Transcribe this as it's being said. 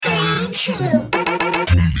Yo,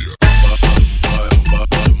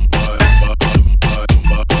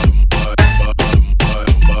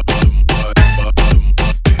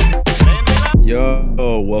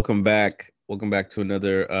 welcome back. Welcome back to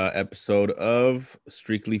another episode of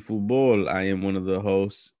Strictly Football. I am one of the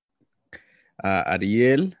hosts,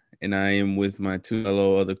 Ariel, and I am with my two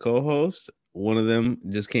fellow other co-hosts. One of them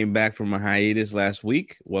just came back from a hiatus last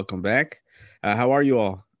week. Welcome back. How are you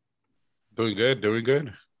all? Doing good, doing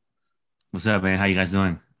good. What's up, man? How you guys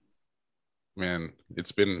doing? Man,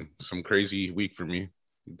 it's been some crazy week for me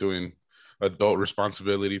doing adult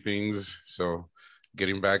responsibility things. So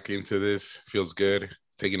getting back into this feels good.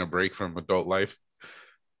 Taking a break from adult life.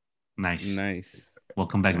 Nice. Nice.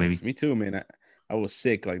 Welcome back, Nice. baby. Me too, man. I was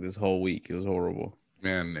sick like this whole week. It was horrible.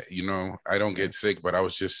 Man, I don't get sick, but I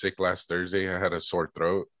was just sick last Thursday. I had a sore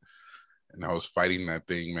throat and I was fighting that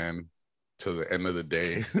thing, man, to the end of the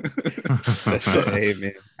day. Hey,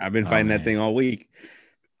 man. I've been fighting that thing all week.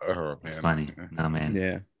 Oh, man. It's funny. No, man.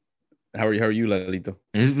 Yeah. How are you, Lalito?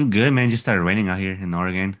 It's been good, man. Just started raining out here in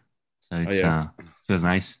Oregon. So it's yeah. Feels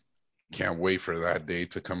nice. Can't wait for that day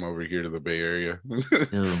to come over here to the Bay Area. No, I it's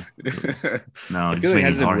feel like it raining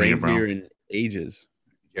hasn't hard here, rained bro. here in ages.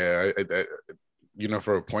 Yeah,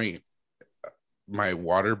 for a point, my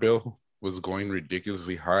water bill was going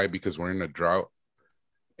ridiculously high because we're in a drought,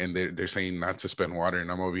 and they're saying not to spend water,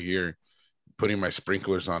 and I'm over here putting my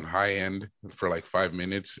sprinklers on high end for like 5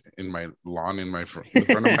 minutes in my lawn in front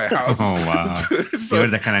of my house. Oh, wow. So, You're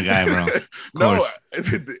that kind of guy, bro. No,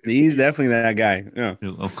 He's definitely that guy. Yeah.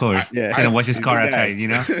 Of course. Yeah. He's gonna wash his He's car the guy. outside, you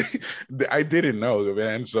know? I didn't know,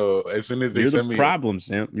 man. So as soon as they You're sent the me problem,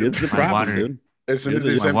 Sam. You're the My problem, water. dude. as soon You're as the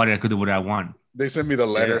they My sent water, I could do what I want. they sent me the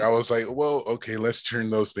letter, Yeah. I was like, well, okay, let's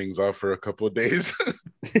turn those things off for a couple of days.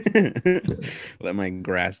 Let my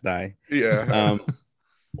grass die. Yeah.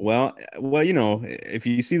 Well, if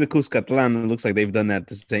you see the Cuscatlan, it looks like they've done that.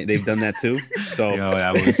 They've done that too. So Yo,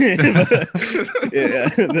 that was... yeah,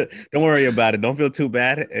 don't worry about it. Don't feel too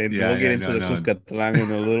bad, and Yeah, we'll get yeah, into no, the no. Cuscatlan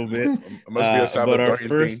in a little bit. It must be a But our Salvadorian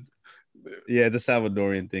first, thing. yeah, the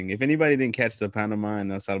Salvadorian thing. If anybody didn't catch the Panama and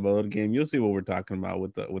El Salvador game, you'll see what we're talking about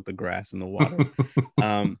with the grass and the water.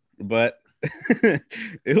 But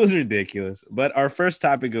it was ridiculous. But our first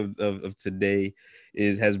topic of today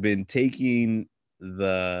has been taking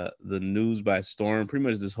the news by storm pretty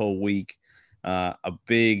much this whole week. A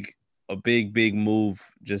big move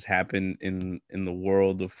just happened in the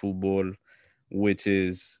world of football, which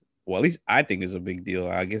is, well, at least I think is a big deal.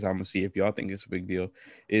 I guess I'm gonna see if y'all think it's a big deal.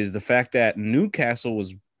 Is the fact that Newcastle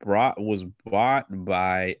was bought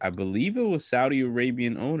by, I believe it was Saudi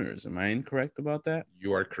Arabian owners. Am I incorrect about that?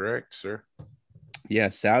 You are correct, sir. Yeah,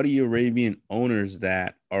 Saudi Arabian owners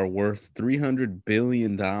that are worth $300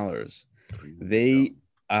 billion. They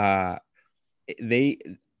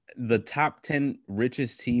the top 10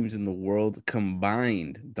 richest teams in the world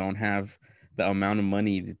combined don't have the amount of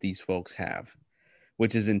money that these folks have,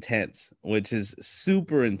 which is intense, which is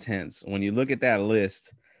super intense. When you look at that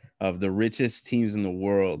list of the richest teams in the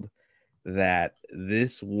world, that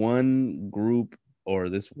this one group or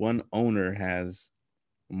this one owner has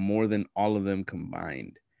more than all of them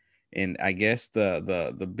combined. And I guess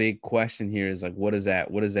the big question here is like, what does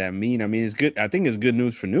that mean? I mean, it's good. I think it's good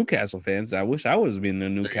news for Newcastle fans. I wish I was being the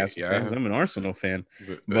Newcastle fans. I'm an Arsenal fan,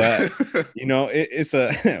 but it's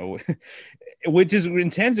a which is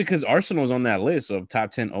intense because Arsenal's on that list of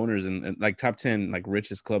top 10 owners and like top 10 like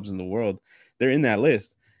richest clubs in the world. They're in that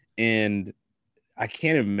list, and I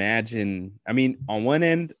can't imagine. I mean, on one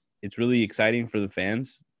end, it's really exciting for the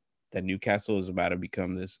fans that Newcastle is about to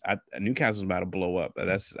become this. Newcastle is about to blow up.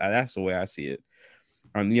 That's the way I see it.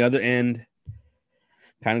 On the other end,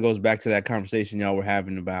 kind of goes back to that conversation y'all were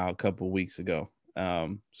having about a couple of weeks ago.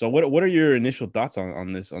 So what are your initial thoughts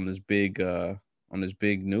on this big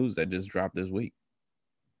news that just dropped this week?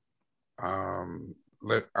 I'm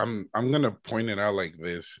gonna point it out like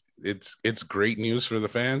this. It's great news for the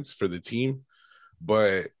fans, for the team,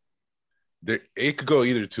 but it could go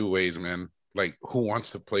either two ways, man. Like, who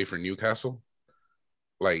wants to play for Newcastle?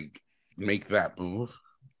 Like, make that move,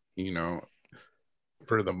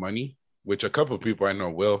 for the money, which a couple of people I know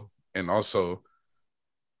will, and also,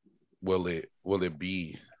 will it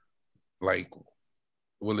be like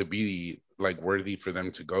worthy for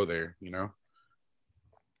them to go there?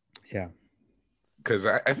 Yeah, because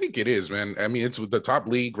I think it is, man. I mean, it's the top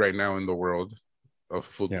league right now in the world of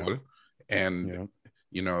football, and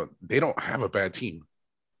they don't have a bad team,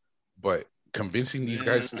 but convincing these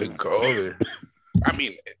guys to go there. I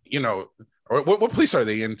mean, what place are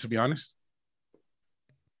they in, to be honest?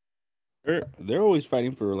 They're always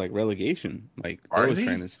fighting for like relegation. Like they're always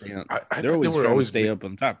trying to stay on. They're always trying to stay up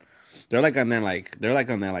on top. They're like on that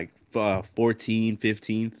 14th,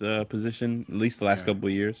 15th position, at least the last Yeah. couple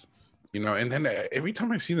of years. And then every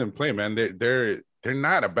time I see them play, man, they're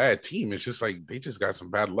not a bad team. It's just like they just got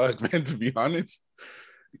some bad luck, man, to be honest.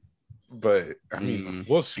 But I mean,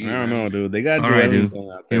 we'll see. I don't know, dude. They got All right,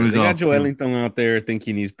 Joelinton out there. Here we They go. got Joelinton out there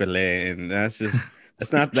thinking he's Pelé, and that's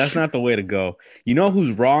not the way to go. You know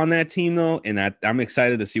who's raw on that team though, and I'm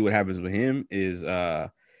excited to see what happens with him is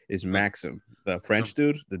Maxim, the French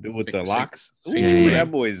dude, the dude with the locks. That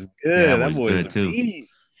boy's good. That boy's a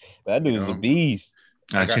beast. That dude's a beast.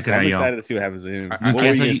 Check it I'm out, excited to see what happens with him. What were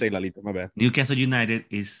you gonna say, Lalito? My bad. Newcastle United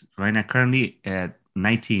is right now currently at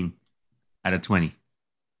 19 out of 20.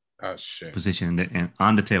 Oh shit! Position and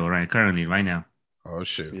on the table right now. Oh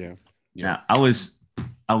shit! Yeah. Now I was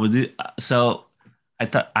so I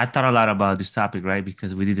thought a lot about this topic, right?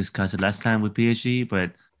 Because we did discuss it last time with PSG,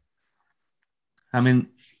 but I mean,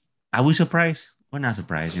 are we surprised? We're not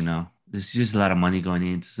surprised, There's just a lot of money going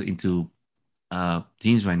into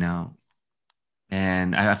teams right now,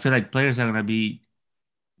 and I feel like players are gonna be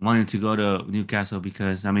wanting to go to Newcastle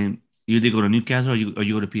because I mean, you either go to Newcastle or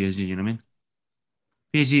you go to PSG. You know what I mean?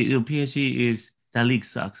 PSG is that league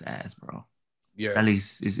sucks ass, bro. Yeah, that league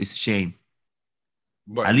is a shame.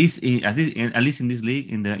 But at least in this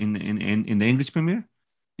league in the English Premier,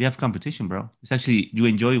 you have competition, bro. It's actually you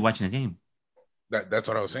enjoy watching a game. That's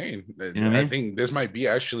what I was saying. You know what I mean? think this might be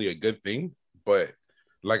actually a good thing, but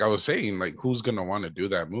like I was saying, like who's gonna want to do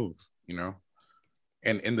that move,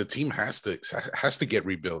 And the team has to get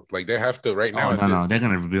rebuilt. Like they have to right now. No, they're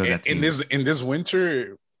gonna rebuild that team. In this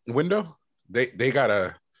winter window. They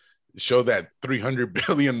gotta show that 300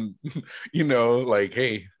 billion, like,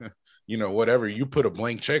 hey, whatever, you put a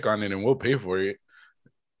blank check on it and we'll pay for it,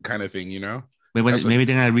 kind of thing, Maybe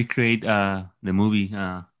they're gonna recreate the movie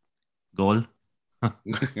Goal.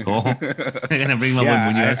 Goal. They're gonna bring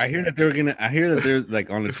Munoz. I hear that there's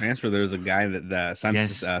like on the transfer. There's a guy that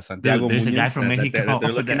Santiago. There's Munoz a guy from Mexico that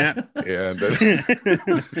they're looking at. Yeah,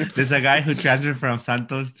 there's a guy who transferred from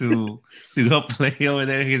Santos to go play over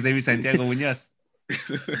there. His name is Santiago Munoz.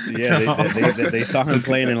 Yeah, they saw him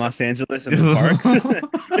playing in Los Angeles in the parks.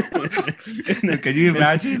 Can you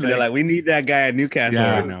imagine? They're like, we need that guy at Newcastle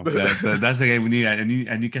right now. That's the guy we need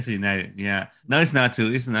at Newcastle United. Yeah, no, it's not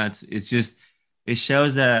too. It's not. It's just it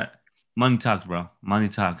shows that money talks, bro. Money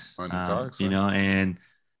talks. And I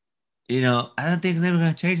don't think it's never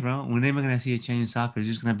gonna change, bro. We're never gonna see a change in soccer. It's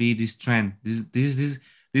just gonna be this trend. This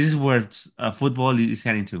is where football is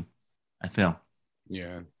heading to. I feel.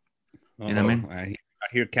 Yeah. You know what I mean? I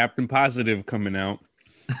hear Captain Positive coming out.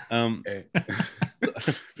 Look,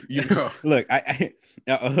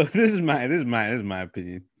 this is my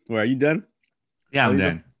opinion. Well, are you done? Yeah, I'm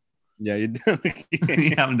done. Yeah, you're done.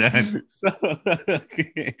 Yeah, I'm done. So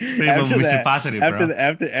Mr. Positive, bro.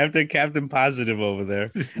 After Captain Positive over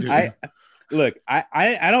there, I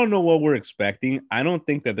don't know what we're expecting. I don't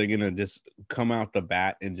think that they're gonna just come out the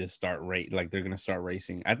bat and just start they're gonna start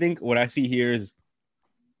racing. I think what I see here is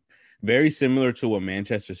very similar to what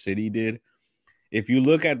Manchester City did. If you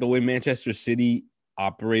look at the way Manchester City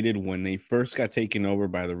operated when they first got taken over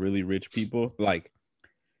by the really rich people, like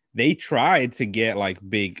they tried to get like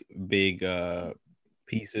big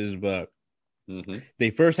pieces, but they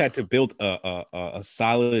first had to build a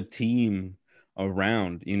solid team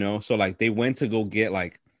around, so like they went to go get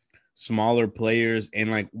like smaller players, and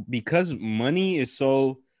like because money is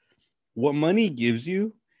what money gives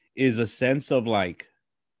you is a sense of like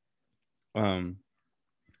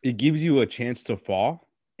it gives you a chance to fall,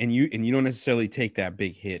 and you don't necessarily take that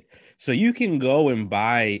big hit. So you can go and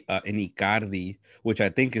buy an Icardi, which I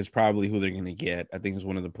think is probably who they're going to get. I think is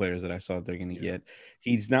one of the players that I saw that they're going to get.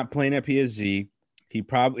 He's not playing at PSG.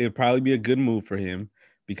 It'd probably be a good move for him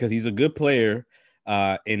because he's a good player,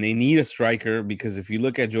 and they need a striker because if you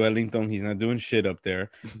look at Joelinton, he's not doing shit up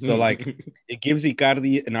there. So like it gives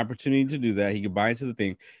Icardi an opportunity to do that. He could buy into the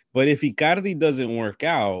thing. But if Icardi doesn't work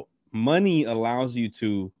out, money allows you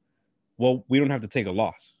to, we don't have to take a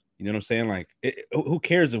loss. You know what I'm saying? Like, who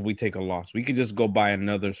cares if we take a loss? We could just go buy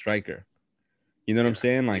another striker. You know what I'm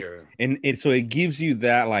saying? Like, and so it gives you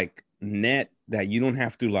that like net that you don't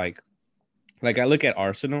have to like I look at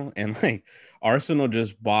Arsenal, and like Arsenal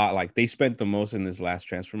just bought, like they spent the most in this last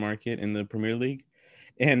transfer market in the Premier League.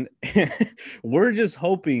 And we're just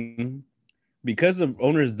hoping, because the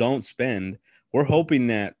owners don't spend, we're hoping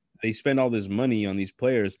that they spend all this money on these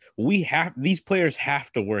players. These players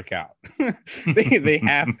have to work out. they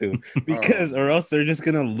have to, because or else they're just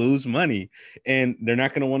gonna lose money and they're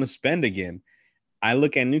not gonna want to spend again. I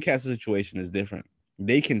look at Newcastle's situation as different.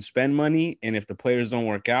 They can spend money, and if the players don't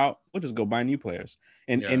work out, we'll just go buy new players.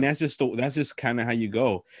 And that's just kind of how you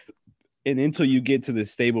go. And until you get to the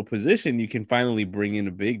stable position, you can finally bring in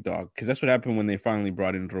a big dog. Because that's what happened when they finally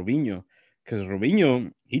brought in Robinho. Because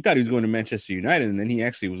Robinho, he thought he was going to Manchester United, and then he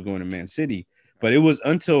actually was going to Man City. But it was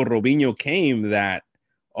until Robinho came that,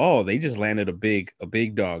 they just landed a big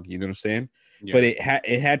dog. You know what I'm saying? Yeah. But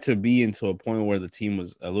it had to be into a point where the team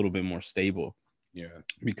was a little bit more stable. Yeah.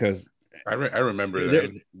 Because I remember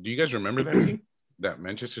that. Do you guys remember that team that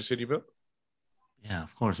Manchester City built? Yeah,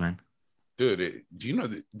 of course, man. Dude, do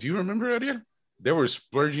you remember that? They were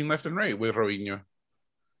splurging left and right with Robinho.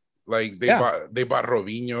 Like they bought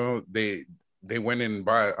Robinho. They went and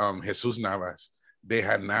bought Jesus Navas. They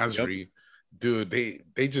had Nasri. Yep. Dude,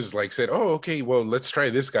 they just like said, oh, okay, well, let's try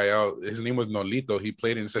this guy out. His name was Nolito. He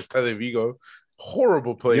played in Celta de Vigo.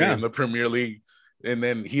 Horrible player in the Premier League. And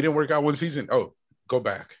then he didn't work out one season. Oh, go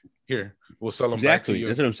back. Here, we'll sell him back to you.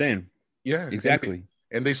 That's what I'm saying. Yeah, exactly.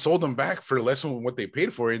 And they sold them back for less than what they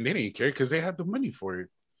paid for it, and they didn't care because they had the money for it.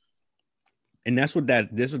 And that's what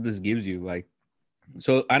this gives you. Like,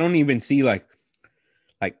 so I don't even see like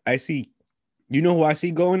I see, you know who I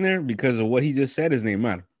see going there because of what he just said is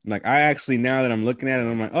Neymar. Like, I actually, now that I'm looking at it,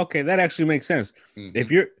 I'm like, okay, that actually makes sense.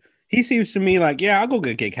 Mm-hmm. He seems to me like, yeah, I'll go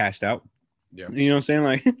get cashed out. Yeah, you know what I'm saying?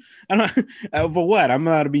 Like, I don't, for what? I'm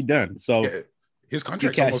about to be done. So his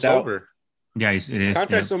contract's almost over. Yeah, his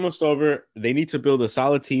contract's almost over. They need to build a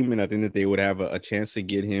solid team, and I think that they would have a chance to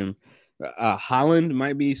get him. Haaland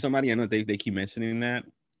might be somebody. I know they keep mentioning that.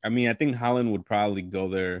 I mean, I think Haaland would probably go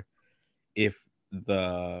there if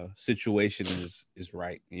the situation is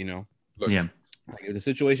right. You know? Yeah. Like, if the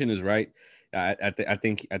situation is right, I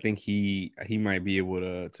think he might be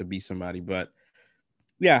able to be somebody. But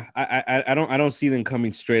yeah, I don't see them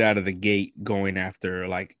coming straight out of the gate going after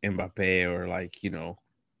like Mbappe or like, you know,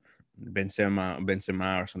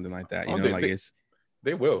 Benzema or something like that. You know,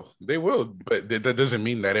 they will, but that doesn't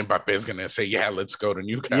mean that Mbappe is gonna say, yeah, let's go to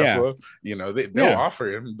Newcastle. Yeah. You know, they'll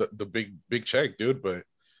offer him the big check, dude, but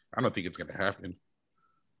I don't think it's gonna happen.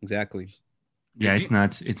 Exactly. Yeah, it's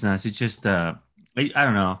not. It's just I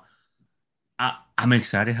don't know. I'm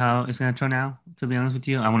excited how it's gonna turn out. To be honest with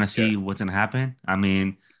you, I want to see what's gonna happen. I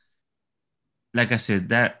mean, like I said,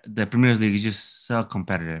 that the Premier League is just so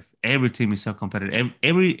competitive. Every team is so competitive.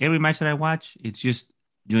 Every match that I watch, it's just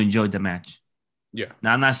you enjoy the match. Yeah.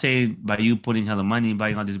 Now I'm not saying by you putting hella money,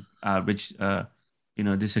 buying all these rich,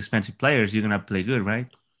 these expensive players, you're gonna play good, right?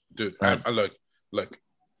 Dude, I look.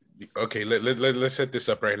 Okay, let's set this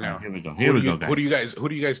up right now. Here we go. Guys. Who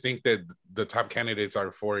do you guys think that the top candidates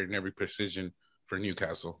are for in every position for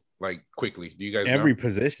Newcastle? Like, quickly, do you guys every know?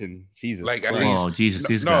 Position? Jesus, like at least. Oh Jesus,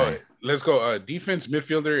 this guy. Let's go. Defense,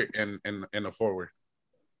 midfielder, and a forward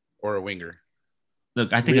or a winger.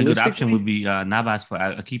 Look, I think a good option would be Navas for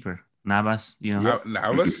a keeper. Navas, you know.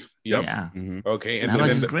 Navas, yep. Yeah. Mm-hmm. Okay, and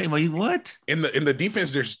Navas is great. What? In the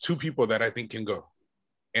defense, there's two people that I think can go.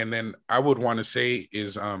 And then I would want to say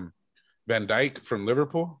is Van Dijk from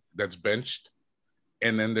Liverpool that's benched,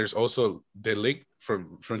 and then there's also De Ligt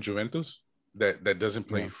from Juventus that doesn't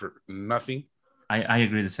play for nothing. I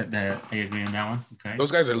agree that I agree on that one. Okay,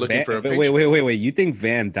 those guys are looking for a wait. You think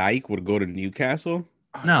Van Dijk would go to Newcastle?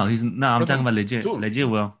 No, I'm talking about legit. Dude, legit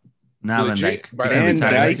will. Now Van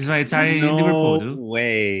Dijk. He's retiring in Liverpool, dude.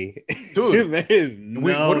 Way. Dude. There is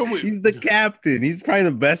he's the captain. He's probably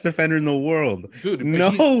the best defender in the world. Dude,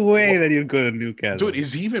 no way that he'd go to Newcastle. Dude,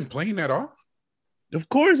 is he even playing at all? Of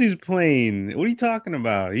course he's playing. What are you talking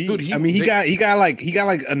about? He got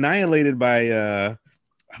like annihilated by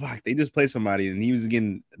they just played somebody and he was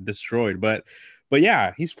getting destroyed. But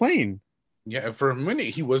yeah, he's playing. Yeah, for a minute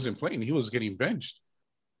he wasn't playing. He was getting benched.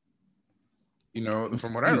 You know,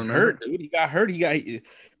 from what I remember, hurt, dude. He got hurt.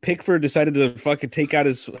 Pickford decided to fucking take out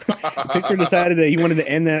his. Pickford decided that he wanted to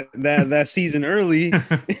end that season early. Poor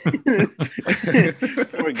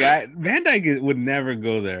guy. Van Dijk would never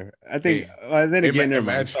go there. I think. Then again, never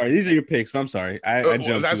mind. Sorry, these are your picks. I'm sorry. I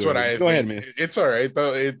jumped. That's what I. Go ahead, man. It's all right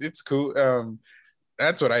though. It's cool.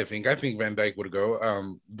 That's what I think. I think Van Dijk would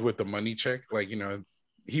go. With the money check, like, you know.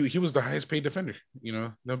 He was the highest paid defender, you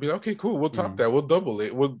know. They'll be like, okay, cool. We'll top that. We'll double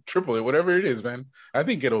it. We'll triple it. Whatever it is, man. I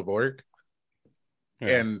think it'll work.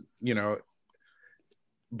 Yeah. And, you know,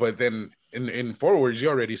 but then in forwards, you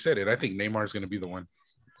already said it. I think Neymar's going to be the one.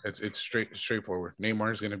 It's straightforward.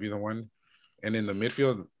 Neymar's going to be the one. And in the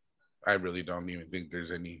midfield, I really don't even think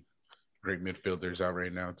there's any great midfielders out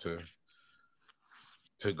right now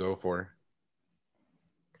to go for.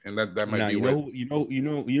 And that might be you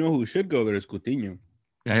know who should go there is Coutinho.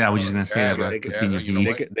 Yeah, I was just gonna say that. They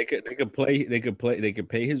could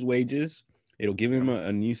pay his wages. It'll give him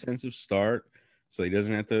a new sense of start, so he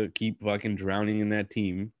doesn't have to keep fucking drowning in that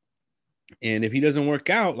team. And if he doesn't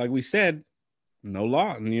work out, like we said, no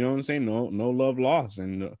law. You know what I'm saying? No love lost,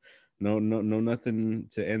 and no nothing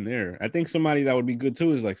to end there. I think somebody that would be good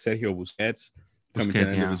too is like Sergio Busquets coming to the Busquets,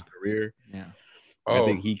 end of yeah, his career. yeah. I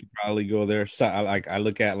think Oh, he could probably go there. So I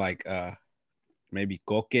look at like maybe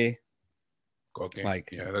Koke, okay. like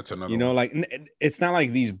Yeah, that's you another know, one. like it's not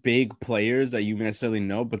like these big players that you necessarily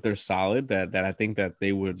know, but they're solid. That I think that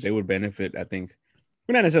they would benefit. I think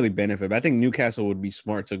well, not necessarily benefit, but I think Newcastle would be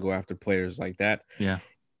smart to go after players like that Yeah.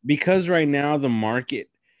 because right now the market,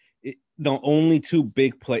 the only two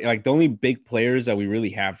big like the only big players that we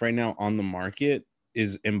really have right now on the market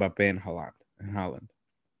is Mbappe and Haaland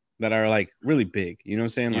that are like really big. You know what I'm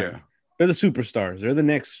saying? Like Yeah, they're the superstars. They're the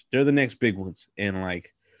next big ones, and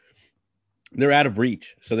like they're out of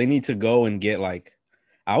reach. So they need to go and get like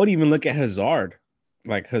I would even look at Hazard,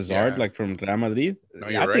 yeah. like from Real Madrid. No,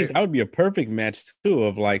 you're I think right. that would be a perfect match too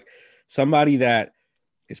of like somebody that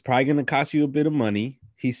is probably going to cost you a bit of money.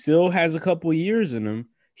 He still has a couple years in him.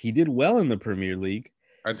 He did well in the Premier League.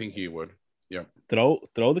 I think he would. Yeah,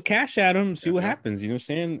 Throw the cash at him, see yeah, what yeah, happens. You know what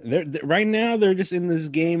I'm saying? Right now they're just in this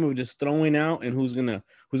game of just throwing out and who's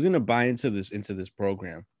gonna buy into this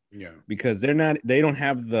program yeah. because they don't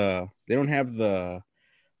have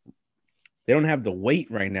the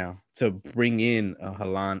weight right now to bring in a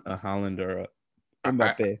Holland or a I, I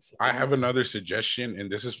Mbappe. So, I have another suggestion,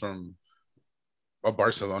 and this is from a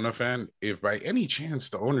Barcelona fan. If by any chance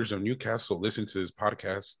the owners of Newcastle listen to this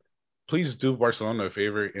podcast, please do Barcelona a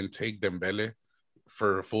favor and take Dembele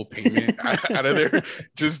for full payment out of there.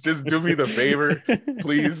 Just do me the favor,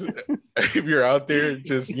 please. If you're out there,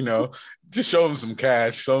 just show them some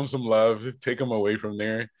cash, show them some love, take them away from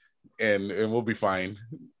there, and we'll be fine.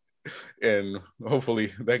 And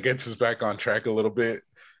hopefully that gets us back on track a little bit.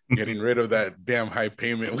 Getting rid of that damn high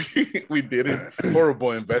payment we did it.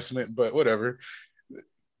 Horrible investment, but whatever.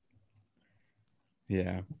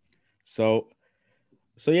 yeah. So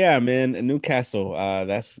yeah, man, Newcastle.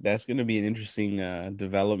 That's gonna be an interesting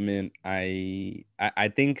development. I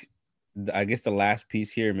think I guess the last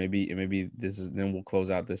piece here, maybe this is then we'll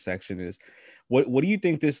close out this section is what do you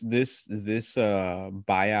think this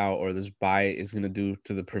buyout or this buy is gonna do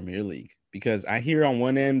to the Premier League? Because I hear on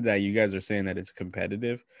one end that you guys are saying that it's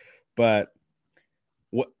competitive, but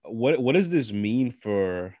what does this mean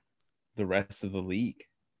for the rest of the league?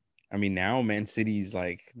 I mean, now Man City's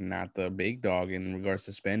like not the big dog in regards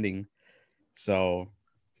to spending. So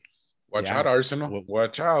Watch yeah, out, Arsenal. what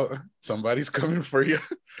Watch out. Somebody's coming for you.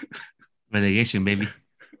 Relegation, baby.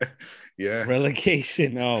 Yeah.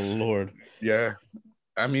 relegation? Oh Lord. Yeah.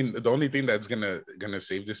 I mean, the only thing that's gonna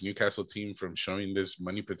save this Newcastle team from showing this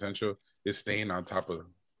money potential is staying on top of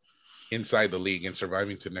inside the league and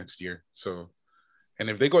surviving to next year. So, and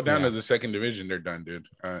if they go down to Yeah. the second division, they're done, dude.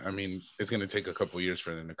 I mean, it's gonna take a couple years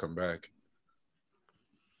for them to come back.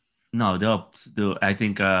 No, they'll do. I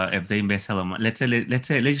think if they invest a lot of money, let's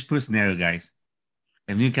just put a scenario, guys.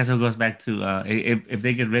 If Newcastle goes back to if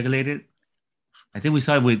they get regulated, I think we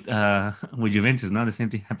saw it with with Juventus. No, the same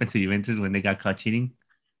thing happened to Juventus when they got caught cheating.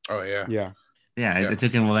 Oh yeah, Yeah. Yeah, yeah, it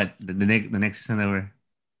took him what the next season they were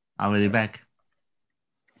already yeah. back.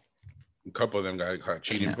 A couple of them got caught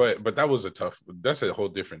cheating, Yeah, but that was a tough. That's a whole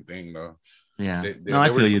different thing, though. yeah. They they, No, I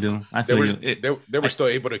they feel were you, do. I they feel were you. they were I, still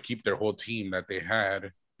able to keep their whole team that they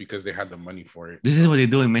had because they had the money for it. this is what So they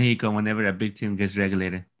do in Mexico whenever a big team gets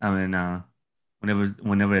regulated. I mean,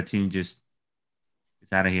 whenever a team just is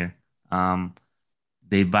out of here. Um,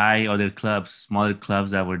 they buy other clubs, smaller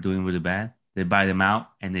clubs that were doing really bad. They buy them out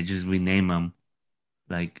and they just rename them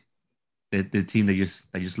like the team that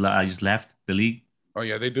just left the league. oh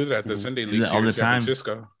yeah, they do that at the Mhm. Sunday They do leagues that all here in the San time.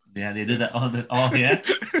 Francisco. Yeah, they do Yeah, that all the oh yeah.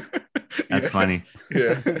 That's yeah, funny.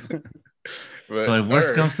 yeah. But So if all worst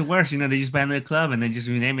right, comes to worst, they just buy another club and then just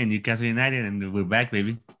rename it Newcastle United and we're back,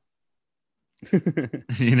 baby.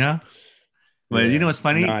 you know? But you know Yeah. what's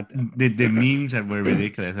funny? Not The memes that were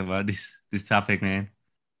ridiculous about this topic, man.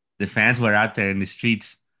 The fans were out there in the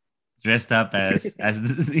streets dressed up as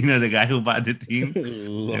the guy who bought the team. Oh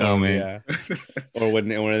Lord, man. yeah. Or when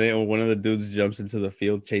one of the dudes jumps into the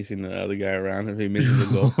field chasing the other guy around if he misses a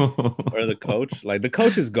goal. Or the coach. Like the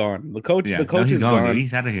coach is gone. The Yeah, no, coach he's is gone, dude. gone.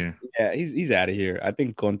 He's out of here. Yeah, he's out of here. I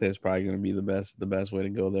think Conte is probably gonna be the best way to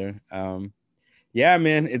go there. Yeah,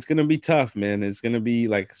 man, it's gonna be tough, man. It's gonna be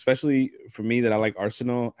like, especially for me that I like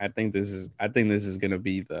Arsenal. I think this is gonna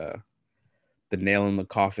be the nail in the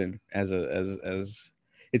coffin as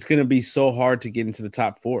it's gonna be so hard to get into the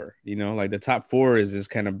top four. Like the top four is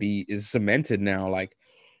kind of is cemented now. Like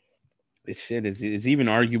this shit is even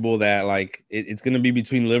arguable that like it's gonna be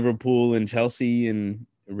between Liverpool and Chelsea and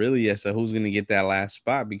really yes, so who's gonna get that last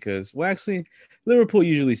spot because well actually Liverpool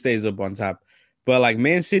usually stays up on top, but like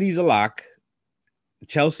Man City's a lock.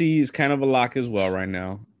 Chelsea is kind of a lock as well right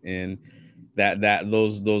now, and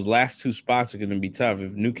those last two spots are going to be tough.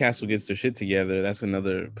 If Newcastle gets their shit together, that's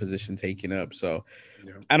another position taken up. So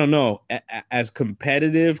Yeah. I don't know. As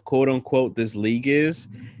competitive, quote unquote, this league is,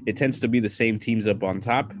 it tends to be the same teams up on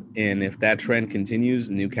top. And if that trend continues,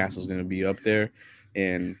 Newcastle's going to be up there.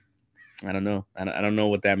 And I don't know. I don't know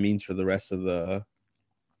what that means for the rest of the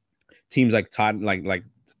teams like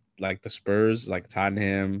like the Spurs, like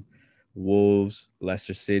Tottenham, Wolves,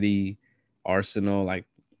 Leicester City, Arsenal. Like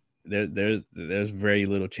there's very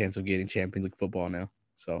little chance of getting Champions League football now.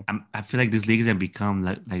 So I feel like this league is gonna become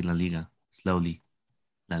like La Liga slowly.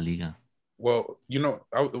 La Liga. Well,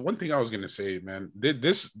 one thing I was gonna say, man,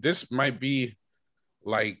 this might be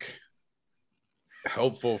like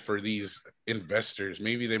helpful for these investors.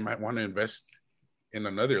 Maybe they might want to invest in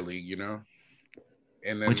another league,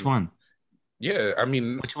 And then, which one? Yeah, I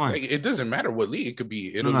mean, which one? Like, it doesn't matter what league. It could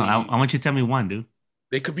be Italy. No, I want you to tell me one, dude.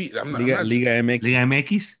 They could be Liga MX. Liga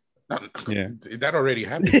MX. Yeah, that already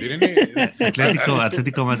happened, didn't it?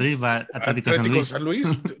 Atletico Madrid, but Atletico San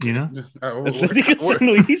Luis. Atletico San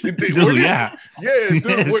Luis. Yeah, dude.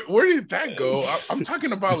 Yes. Where did that go? I'm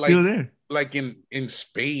talking about like in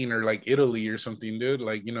Spain or like Italy or something, dude.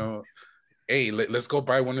 Like hey, let's go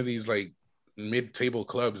buy one of these like mid-table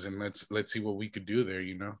clubs and let's see what we could do there,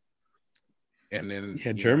 And then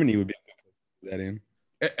Germany would be that in.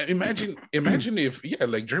 Imagine if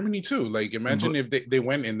like Germany too. Like imagine if they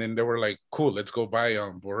went and then they were like, cool, let's go buy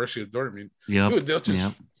Borussia Dortmund. Yeah,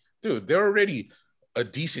 dude, they're already a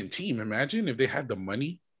decent team. Imagine if they had the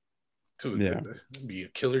money to be a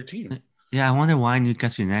killer team. Yeah, I wonder why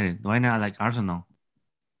Newcastle United. Why not like Arsenal?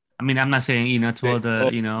 I mean, I'm not saying to all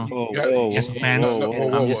the fans.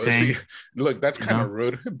 I'm just saying. See, look, that's kind of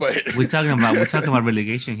rude, but we're talking about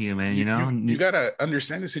relegation here, man. You gotta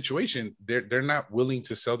understand the situation. They're not willing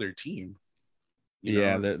to sell their team.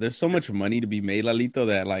 There's so much money to be made, Lalito,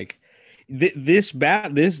 that like this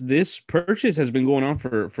purchase has been going on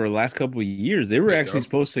for the last couple of years. They were actually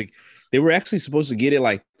supposed to get it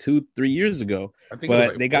like 2-3 years ago,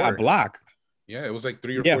 but they got blocked. Yeah, it was like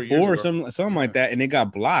 3 or 4 years ago. 4 or something like that, and it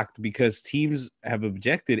got blocked because teams have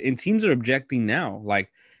objected, and teams are objecting now. Like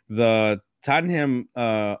the Tottenham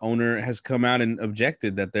owner has come out and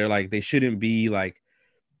objected that they're like they shouldn't be like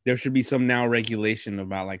there should be some now regulation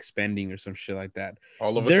about like spending or some shit like that.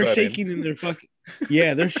 All of they're shaking in their fucking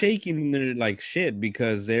they're shaking in their like shit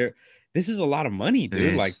because this is a lot of money,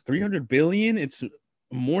 dude. Like 300 billion, it's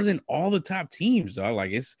more than all the top teams, dog.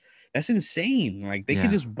 Like that's insane. Like they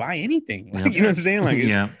could just buy anything. Like, you know what I'm saying? Like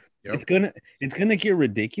it's gonna get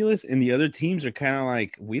ridiculous, and the other teams are kind of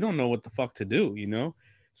like, we don't know what the fuck to do,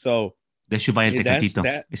 So they should buy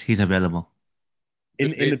Tecatito. He's available.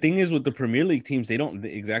 And the thing is with the Premier League teams, they don't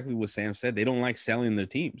exactly what Sam said. They don't like selling their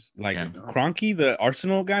teams. Like Kroenke, the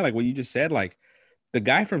Arsenal guy, like what you just said, like the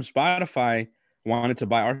guy from Spotify wanted to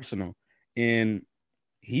buy Arsenal, and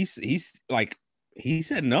he's like. He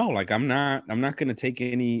said no, like I'm not going to take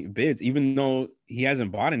any bids, even though he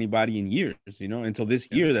hasn't bought anybody in years, until this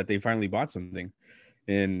year that they finally bought something.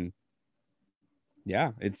 And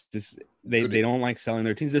it's just they don't like selling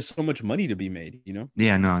their teams. There's so much money to be made,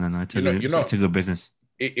 Yeah, no. It's a good business.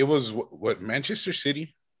 It was what Manchester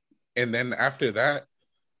City, and then after that,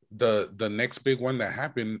 the next big one that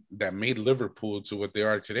happened that made Liverpool to what they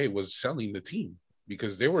are today was selling the team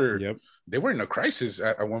because they were in a crisis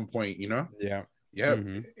at one point, Yeah,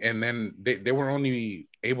 and then they were only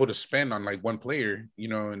able to spend on like one player,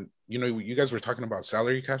 and you guys were talking about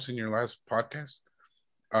salary caps in your last podcast,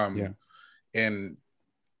 and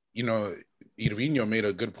Irvinho made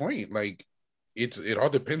a good point. Like it all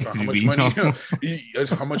depends on how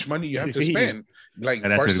much money you have to spend. Like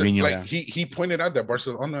he pointed out that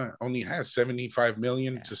Barcelona only has 75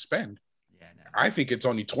 million to spend. Yeah, no. I think it's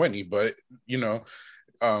only 20, but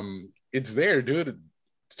it's there, dude.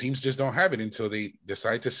 Teams just don't have it until they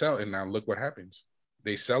decide to sell. And now look what happens.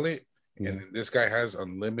 They sell it, and then this guy has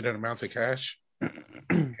unlimited amounts of cash,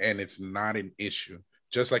 and it's not an issue.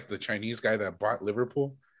 Just like the Chinese guy that bought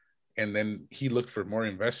Liverpool, and then he looked for more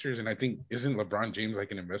investors. And I think, isn't LeBron James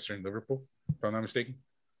like an investor in Liverpool, if I'm not mistaken?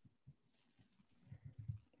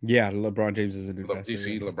 Yeah, LeBron James is an investor. You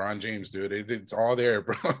see, LeBron James, dude. It's all there,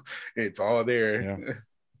 bro. It's all there. Yeah.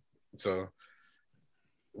 So...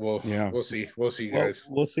 Well, we'll see. We'll see, guys.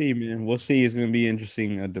 We'll see, man. We'll see. It's going to be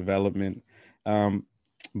interesting development.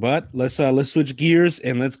 But let's switch gears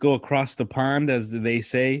and let's go across the pond, as they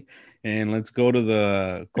say, and let's go to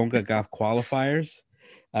the CONCACAF qualifiers.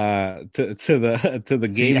 To the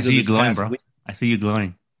games. I see you glowing, bro. I see you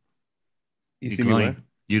glowing. You see me what?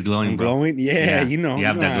 You're glowing, I'm bro. glowing. Yeah, you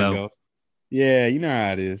have that glow. Yeah, you know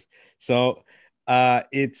how it is. So.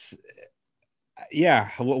 It's yeah.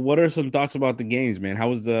 What are some thoughts about the games, man?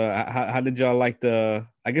 How did y'all like the?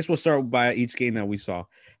 I guess we'll start by each game that we saw.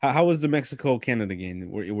 How was the Mexico Canada game?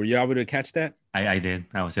 Were you able to catch that? I did.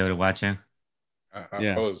 I was able to watch it I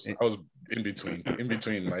Yeah, was in between,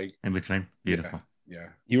 like in between. yeah, Beautiful. yeah,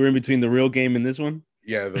 you were in between the real game and this one.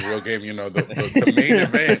 yeah. The real game, the main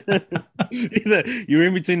event. You were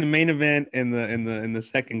in between the main event and the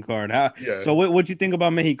second card. Yeah, So what you think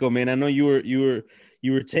about Mexico, man? I know you were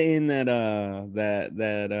saying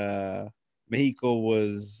that Mexico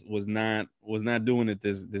was not doing it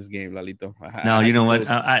this game, Lalito. No, How you you know feel what?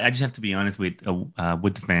 about I just have to be honest with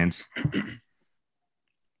the fans.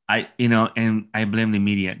 And I blame the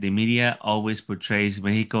media. The media always portrays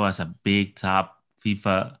Mexico as a big top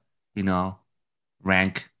FIFA, you know,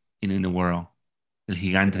 rank in the world. El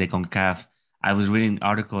gigante yeah. de CONCACAF. I was reading That's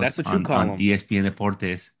articles what you call on them. ESPN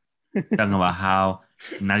Deportes talking about how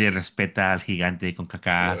nadie respeta al gigante de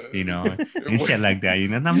CONCACAF, and shit like that,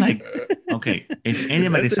 And I'm like, okay, if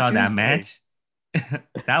anybody That's what saw you that say. match,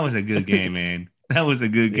 that was a good game, man. That was a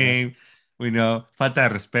good Yeah, game. Falta de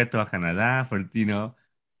respeto a Canadá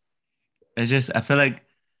it's just I feel like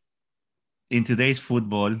in today's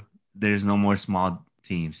football, there's no more small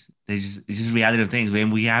teams. It's just reality of things.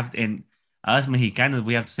 When we have and us Mexicanos,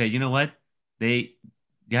 we have to say, you know what? They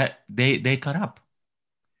yeah, they caught up.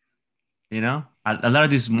 A lot of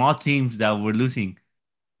these small teams that were losing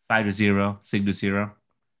 5-0, 6-0.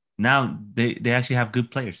 Now they actually have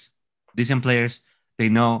good players, decent players. They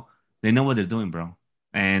know they know what they're doing, bro.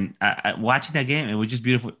 And watching that game, it was just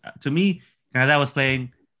beautiful. To me, Canada was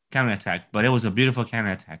playing counter attack, but it was a beautiful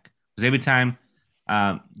counter attack. Because every time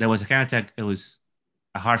there was a counter attack, it was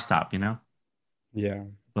a hard stop. yeah,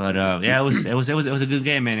 But yeah, it was a good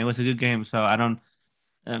game, man. It was a good game. So I don't,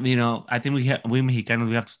 I think we Mexicanos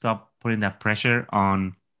we have to stop putting that pressure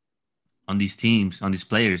on these teams, on these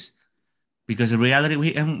players, because in reality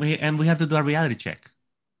we have to do a reality check.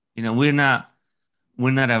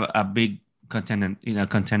 We're not a big contendant.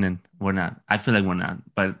 We're not. I feel like we're not.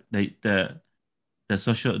 But the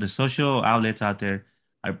social outlets out there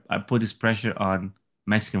are put this pressure on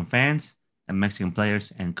Mexican fans and Mexican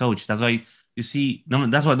players and coach. That's why you see. No,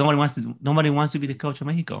 that's why nobody wants to be the coach of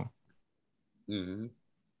Mexico. hmm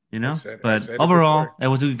You I know. said I But said it overall, before. it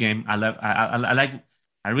was a good game. I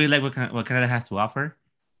really like what Canada has to offer.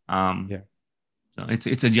 Um, yeah. so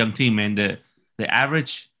it's a young team, man. The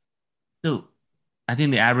average, dude. I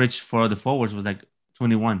think the average for the forwards was like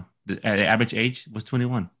 21. The average age was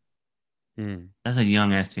 21. Mm, That's a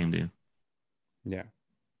young ass team, dude. yeah,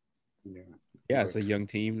 Yeah, yeah. It's a look, young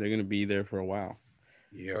team. They're gonna be there for a while.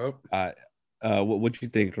 yep. Uh, what you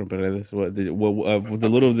think, Trompetas? With the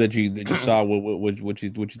little that you saw, what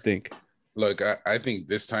you think? Look, I think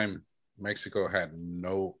this time Mexico had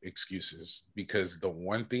no excuses because the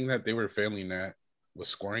one thing that they were failing at was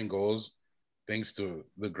scoring goals, thanks to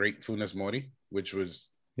the great Funes Mori, which was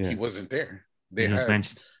he Yeah, wasn't there. They He was had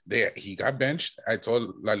benched. he got benched. I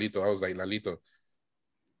told Lalito, I was like, Lalito,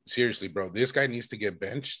 seriously, bro, this guy needs to get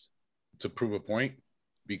benched to prove a point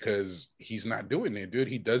because he's not doing it, dude.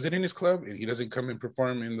 He does it in his club and he doesn't come and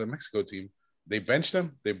perform in the Mexico team. They benched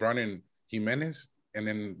him. They brought in Jimenez and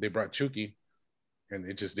then they brought Chucky, and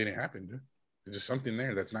it just didn't happen, dude. There's just something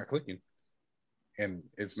there that's not clicking, and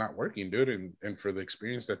it's not working, dude. And for the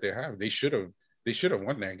experience that they have, they should have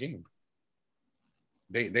won that game.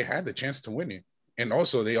 They had the chance to win it, and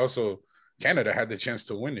also Canada had the chance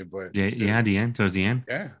to win it, but Yeah, yeah. The end towards the end.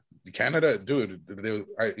 yeah, Canada, dude.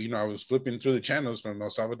 I was flipping through the channels from El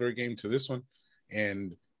Salvador game to this one,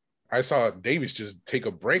 and I saw Davis just take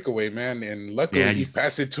a breakaway, man, and Yeah, luckily he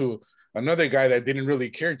passed it to another guy that didn't really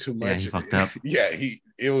care too yeah. much. He fucked up. Yeah,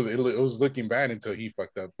 it was looking bad until he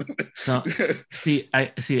fucked up. So see,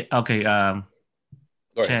 I see. Okay,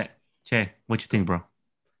 Go ahead. Che, what you think, bro?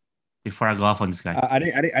 Before I go off on this guy. I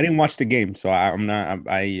didn't watch the game, so I'm not.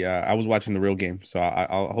 I was watching the real game, so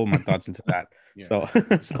I'll hold my thoughts into that. Yeah.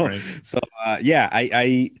 So Right. yeah,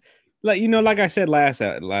 like I said last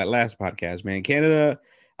podcast, man. Canada,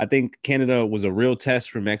 I think Canada was a real test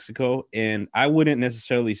for Mexico, and I wouldn't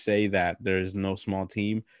necessarily say that there's no small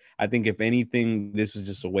team. I think if anything, this was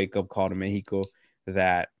just a wake up call to Mexico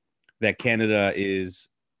that Canada is,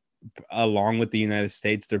 along with the United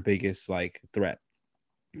States, their biggest like threat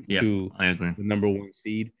Yeah, to I agree. the number one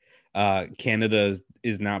seed. Canada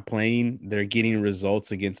is not playing. They're getting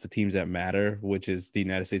results against the teams that matter, which is the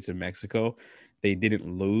United States and Mexico. They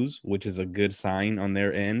didn't lose, which is a good sign on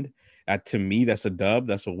their end. To me, that's a dub.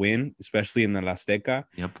 That's a win, especially in the Azteca.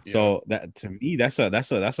 Yep. So that to me, that's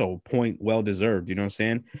a point well deserved. You know what I'm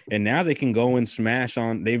saying? And now they can go and smash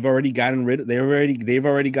on. They've already gotten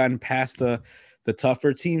past the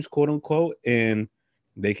tougher teams, quote unquote, and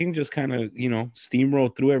they can just kind of,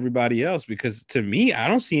 steamroll through everybody else. Because to me, I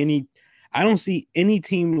don't see any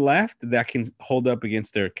team left that can hold up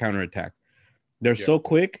against their counterattack. They're so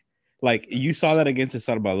quick. Like you saw that against El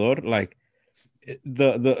Salvador. Like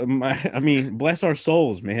I mean, bless our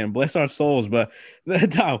souls, man. Bless our souls. But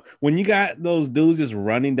when you got those dudes just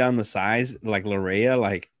running down the sides like Larea,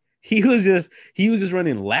 like he was just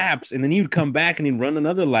running laps, and then he would come back and he'd run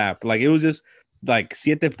another lap. Like it was just like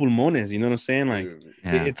siete pulmones. You know what I'm saying? Like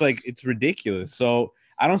it's like it's ridiculous. So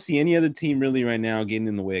I don't see any other team really right now getting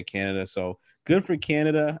in the way of Canada. So good for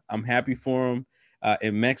Canada. I'm happy for them.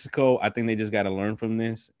 In Mexico, I think they just got to learn from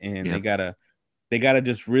this, and they gotta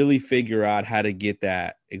just really figure out how to get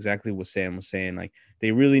that, exactly what Sam was saying. Like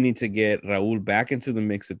they really need to get Raul back into the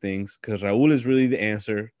mix of things, because Raul is really the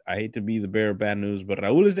answer. I hate to be the bearer of bad news, but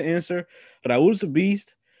Raul is the answer. Raul's a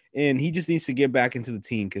beast, and he just needs to get back into the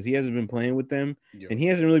team because he hasn't been playing with them, and he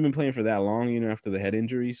hasn't really been playing for that long, after the head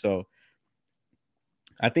injury. So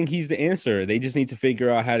I think he's the answer. They just need to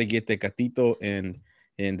figure out how to get Tecatito and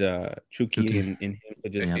Chucky and him to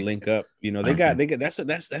just link up. They got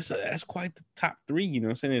that's quite the top three. You know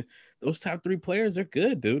what I'm saying? Those top three players, they're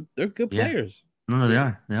good, dude. They're good players. No, they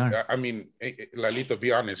are. I mean, Lalito,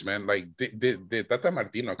 be honest, man. Like, did Tata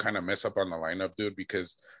Martino kind of mess up on the lineup, dude?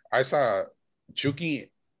 Because I saw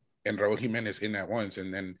Chucky and Raul Jimenez in at once,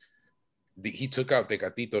 and then he took out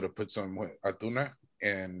Tecatito to put some Atuna,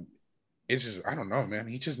 and it's just, I don't know, man.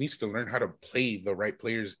 He just needs to learn how to play the right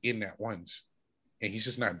players in at once. And he's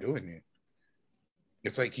just not doing it.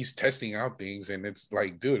 It's like he's testing out things, and it's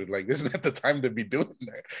like, dude, like this is not the time to be doing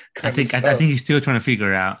that. I think he's still trying to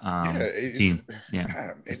figure out team.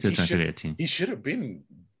 Still trying to figure out team. He should have been,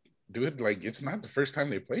 dude. Like it's not the first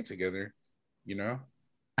time they played together,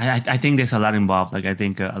 I think there's a lot involved. Like I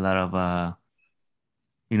think a lot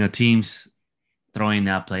of teams throwing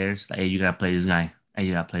out players. Like, hey, you gotta play this guy. Hey,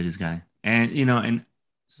 you gotta play this guy. And and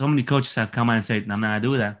so many coaches have come out and said, I'm not gonna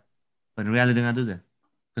do that. But in reality, they're not do that.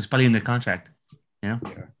 It's probably in their contract, Yeah,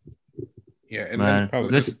 and then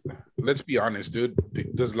let's be honest, dude.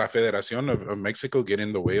 Does La Federación of Mexico get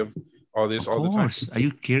in the way of all this all the time? Are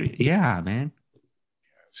you curious? Yeah, man.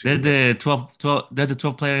 They're the 12. They're the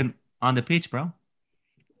 12th player on the pitch, bro.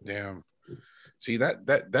 Damn. See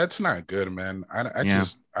that's not good, man. I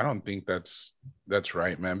don't think that's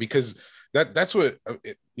right, man. Because that's what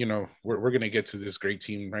we're gonna get to this great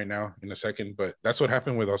team right now in a second, but that's what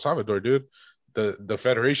happened with El Salvador, dude. The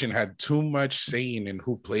federation had too much saying in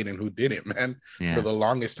who played and who didn't, man, for the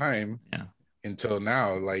longest time. Until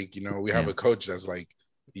now, like we have a coach that's like,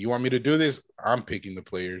 you want me to do this? I'm picking the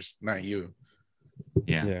players, not you.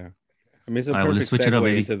 I mean, it's a perfect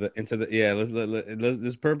segue into the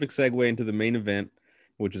this perfect segue into the main event,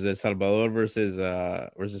 which is El Salvador versus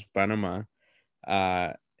Panama.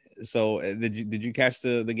 So did you catch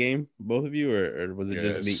the game, both of you, or was it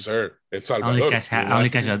just me? Sir, El Salvador. I only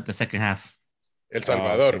catch the second half. El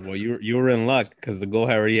Salvador. Okay. Well, you were in luck because the goal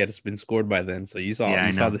already had been scored by then. So you saw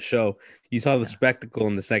the show. You saw the spectacle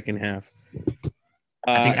in the second half.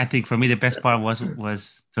 I think for me the best part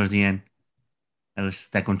was towards the end. It was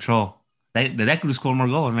that control. They could have scored more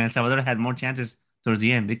goals, man. El Salvador had more chances towards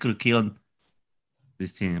the end. They could have killed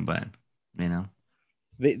this team, but man,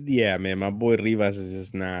 my boy Rivas is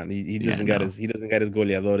just not. He doesn't got his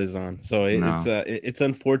goleadores on. So it's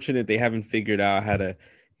unfortunate they haven't figured out how to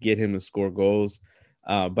get him to score goals.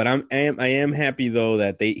 But I am happy though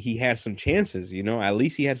that he had some chances. At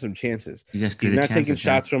least he had some chances. He's not taking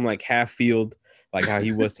shots from like half field, like how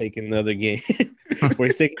he was taking the other game, where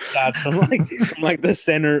he's taking shots from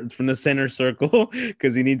the center circle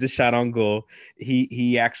because he needs a shot on goal.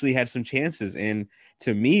 He actually had some chances, and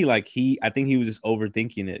to me, like I think he was just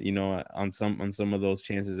overthinking it, on some of those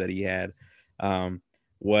chances that he had. I'm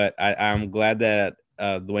glad that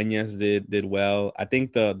Dueñas did well. I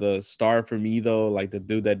think the star for me though, like the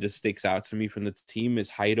dude that just sticks out to me from the team is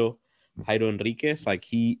Jairo Enriquez. Like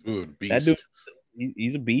that dude,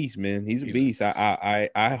 he's a beast, man. He's a beast.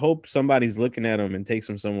 I hope somebody's looking at him and takes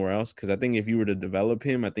him somewhere else, because I think if you were to develop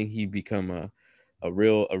him, I think he'd become a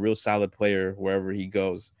real solid player wherever he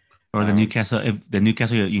goes. Or the Newcastle, if the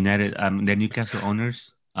Newcastle United, the Newcastle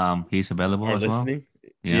owners, he's available as listening? Well.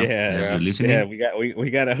 Yeah. We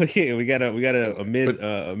got a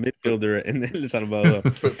midfielder in El Salvador.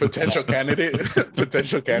 Potential candidate.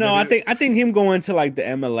 No, I think him going to like the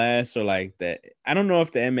MLS or like that. I don't know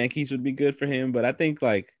if the MX would be good for him, but I think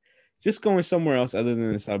like just going somewhere else other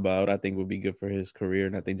than El Salvador, I think would be good for his career,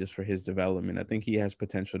 and I think just for his development. I think he has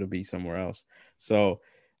potential to be somewhere else. So,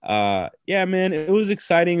 man, it was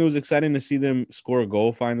exciting. It was exciting to see them score a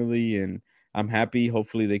goal finally, and I'm happy.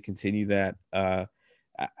 Hopefully they continue that.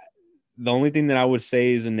 The only thing that I would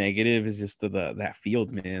say is a negative is just that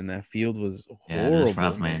field, man. That field was Yeah, it was horrible,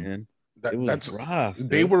 rough, man. man. It That was that's rough.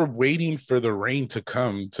 they Dude. were waiting for the rain to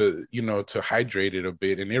come to to hydrate it a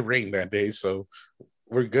bit, and it rained that day, so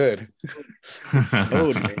we're good.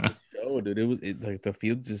 Showed, man. It showed, dude. Like the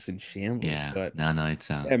field just in shambles. Yeah, But no, it's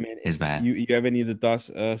yeah, man. it's bad. You have any other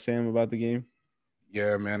thoughts, Sam, about the game?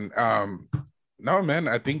 Yeah, man. No, man.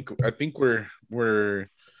 I think we're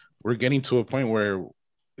getting to a point where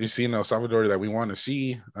you see in El Salvador that we want to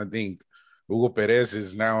see. I think Hugo Perez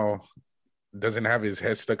is now doesn't have his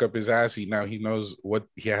head stuck up his ass. He knows what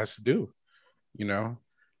he has to do. You know,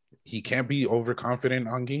 he can't be overconfident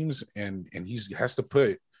on games, and he has to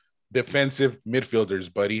put defensive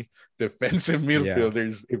midfielders, buddy. Defensive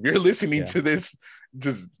midfielders. If you're listening to this,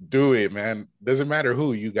 just do it, man. Doesn't matter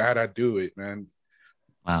who, you gotta do it, man.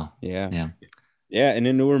 Wow. Yeah. And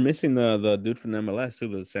then we're missing the dude from the MLS too,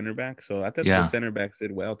 the center back. So I thought the center backs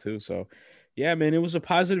did well too. So yeah, man, it was a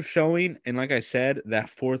positive showing. And like I said, that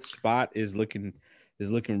fourth spot is looking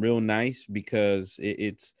real nice because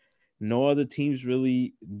it's no other teams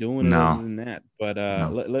really doing it other than that. But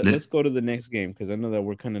let's go to the next game because I know that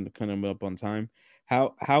we're kind of up on time.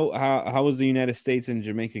 How was the United States and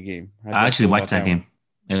Jamaica game? I actually watched that game.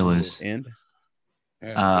 It was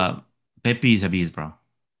Pepe is a beast, bro.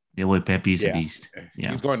 Yeah, boy, Pepe is a beast. Yeah,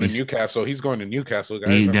 he's going to Newcastle.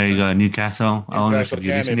 Guys. There you go, Newcastle. Newcastle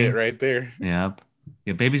candidate right there. Yep.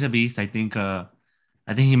 Yeah, Pepe's a beast. I think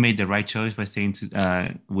he made the right choice by staying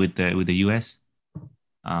with the US.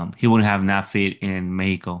 He wouldn't have not fit in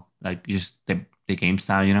Mexico, like just the game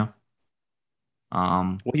style, you know.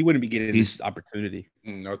 Well, he wouldn't be getting this opportunity.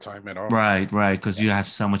 No time at all. Right, because you have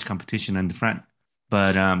so much competition in the front.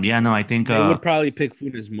 But I think they would probably pick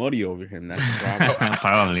Funes Mori over him. That's the problem.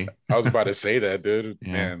 Probably. I was about to say that, dude.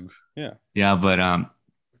 Yeah. Man. Yeah, but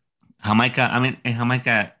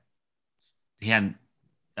Jamaica, he had.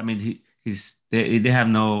 I mean, they have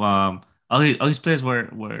no. All his players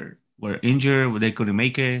were injured. They couldn't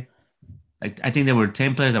make it. Like I think there were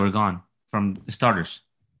 10 players that were gone from the starters.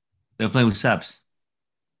 They were playing with subs.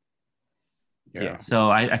 Yeah. So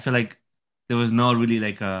I feel like there was no really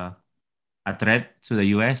like a threat to the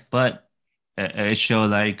US, but it showed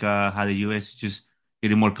like how the US is just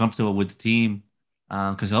getting more comfortable with the team.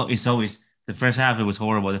 Because it's always the first half it was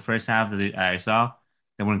horrible. The first half that I saw,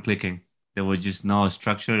 they weren't clicking. There was just no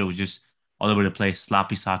structure. It was just all over the place,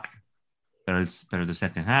 sloppy soccer. But the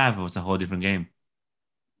second half, it was a whole different game.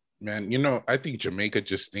 Man, I think Jamaica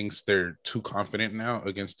just thinks they're too confident now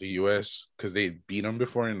against the US because they beat them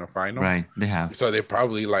before in the final. Right, they have. So they're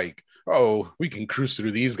probably like, oh, we can cruise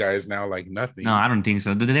through these guys now like nothing. No, I don't think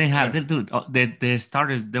so. They didn't have their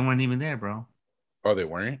starters. They weren't even there, bro. Oh, they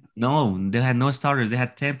weren't? No, they had no starters. They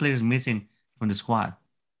had 10 players missing from the squad.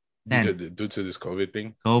 10. Due to this COVID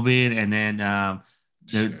thing. COVID, and then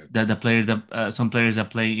the players some players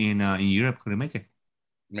that play in Europe couldn't make it.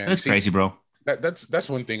 Man, that's crazy, bro. That's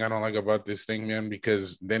one thing I don't like about this thing, man,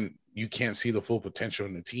 because then you can't see the full potential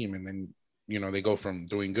in the team, and then they go from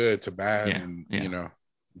doing good to bad,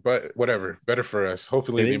 But whatever, better for us.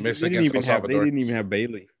 Hopefully they miss against El Salvador. They didn't even have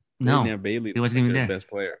Bailey. No, Bailey. He wasn't even there. Best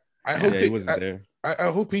player. I hope he wasn't there.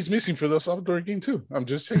 I hope he's missing for the El Salvador game too. I'm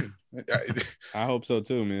just saying. I hope so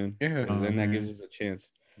too, man. Yeah, then that gives us a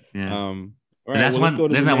chance. Yeah. All right,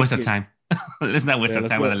 let's not waste our time. Let's not waste our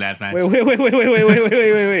time with the last match.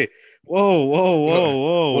 Wait.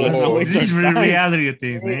 Whoa. Let's not waste this is our time. reality of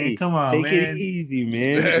things, man. Come on, take it easy,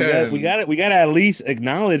 man. We got to at least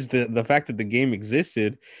acknowledge the fact that the game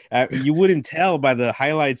existed. You wouldn't tell by the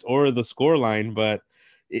highlights or the score line, but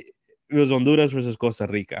it was Honduras versus Costa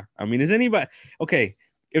Rica. I mean, is anybody okay?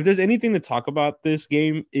 If there's anything to talk about this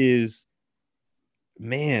game, is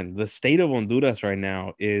man, the state of Honduras right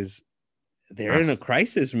now is they're in a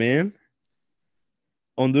crisis, man.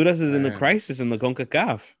 Honduras is in a crisis in the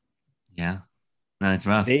CONCACAF. Yeah, no, it's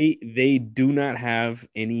rough. They do not have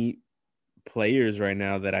any players right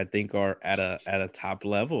now that I think are at a top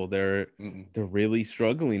level. They're really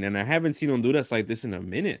struggling, and I haven't seen Honduras like this in a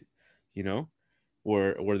minute.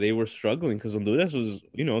 Where they were struggling because Honduras was,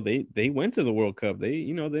 they went to the World Cup.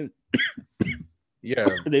 They've been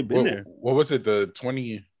there. What was it? The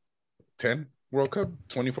 2010 World Cup,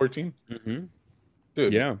 2014. Mm-hmm.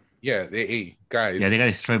 Dude, yeah. Guys. Yeah, they got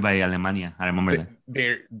destroyed by Alemania. I remember that.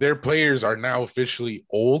 Their players are now officially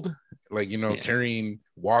old, like carrying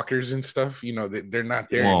walkers and stuff. They're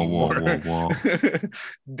not there anymore. Whoa.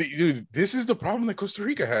 Dude, this is the problem that Costa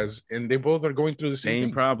Rica has, and they both are going through the same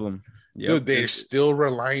thing. Problem. Yep. Dude, they're still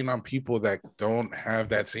relying on people that don't have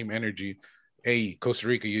that same energy. Hey, Costa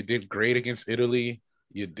Rica, you did great against Italy.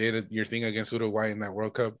 You did your thing against Uruguay in that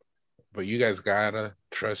World Cup, but you guys gotta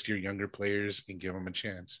trust your younger players and give them a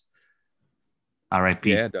chance.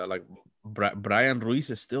 R.I.P. Yeah, dog, like Brian Ruiz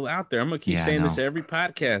is still out there. I'm gonna keep Yeah, I saying this know. every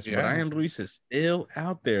podcast. Yeah. Brian Ruiz is still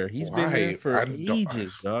out there. He's been there Why? for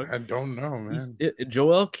ages, dog. I don't know, man.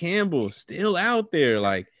 Joel Campbell still out there.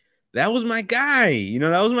 Like that was my guy. You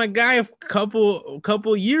know, that was my guy a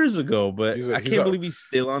couple years ago. But I can't believe he's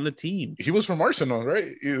still on the team. He was from Arsenal,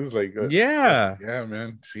 right? He was like, yeah,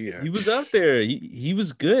 man. See, he was up there. He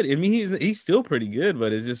was good. I mean, he's still pretty good,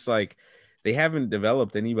 but it's just like they haven't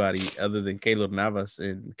developed anybody other than Keylor Navas,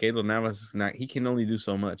 and Keylor Navas is not. He can only do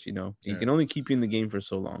so much. You know, he can only keep you in the game for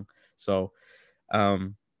so long. So,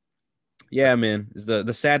 yeah, man,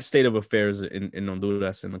 the sad state of affairs in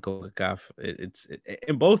Honduras and the CONCACAF. It's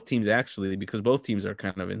in both teams actually, because both teams are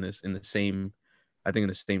kind of in the same, I think in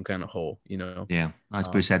the same kind of hole. You know. Yeah, it's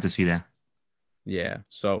pretty sad to see that. Yeah.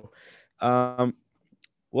 So,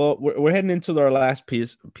 well, we're heading into our last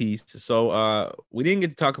piece. So we didn't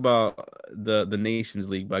get to talk about the Nations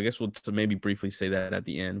League, but I guess we'll maybe briefly say that at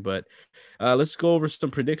the end. But let's go over some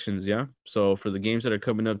predictions. Yeah. So for the games that are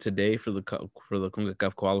coming up today for the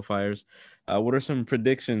CONCACAF qualifiers, what are some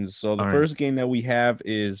predictions? So the first game that we have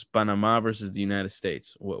is Panama versus the United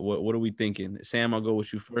States. What are we thinking? Sam, I'll go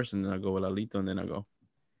with you first, and then I'll go with Alito, and then I'll go.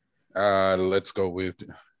 Let's go with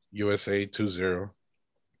USA 2-0.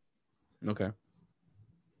 Okay.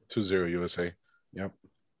 2-0 USA. Yep.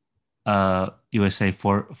 USA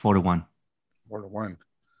 4-1. 4-1.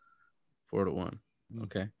 4-1.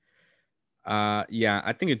 Okay. Yeah,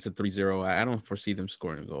 I think it's a 3-0. I don't foresee them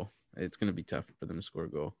scoring a goal. It's going to be tough for them to score a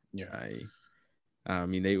goal. Yeah. I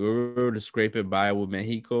mean, they were able to scrape it by with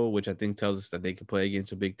Mexico, which I think tells us that they could play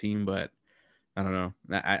against a big team, but I don't know.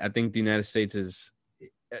 I think the United States is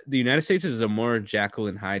a more Jekyll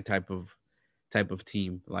and Hyde type of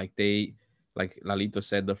team. Like Lalito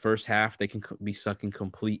said, the first half they can be sucking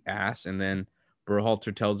complete ass, and then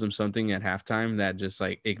Berhalter tells them something at halftime that just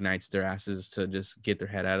like ignites their asses to just get their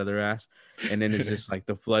head out of their ass, and then it's just like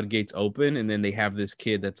the floodgates open, and then they have this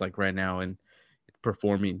kid that's like right now and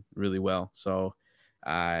performing really well. So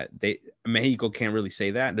Mexico can't really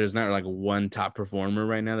say that. There's not like one top performer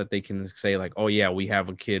right now that they can say like, oh yeah, we have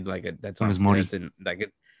a kid like that's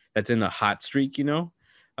in the hot streak, you know.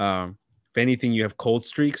 If anything, you have cold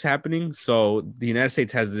streaks happening. So the United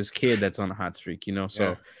States has this kid that's on a hot streak, you know.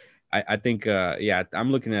 So I think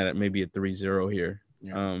I'm looking at it maybe a 3-0 here.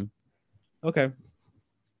 Yeah. Okay.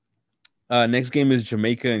 Next game is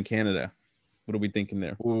Jamaica and Canada. What are we thinking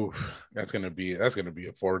there? Ooh, that's gonna be a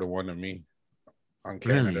 4-1 to me on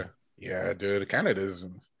Canada. Really? Yeah, dude. Canada's,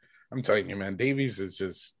 I'm telling you, man, Davies is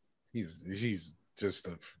just he's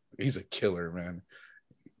a killer, man.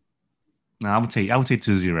 No, I would say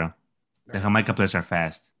 2-0. The Jamaica players are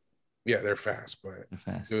fast. Yeah, they're fast, but They're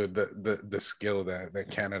fast. dude, the skill that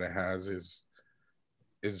Canada has is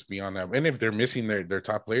beyond that. And if they're missing their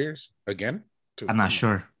top players again, I'm not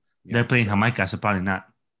sure. They're playing Jamaica, so probably not.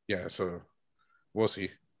 Yeah, so we'll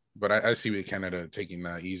see. But I see with Canada taking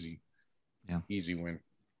that easy win.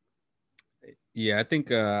 Yeah, I think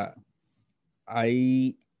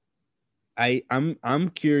I'm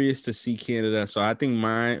curious to see Canada. So I think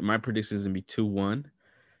my prediction is gonna be 2-1.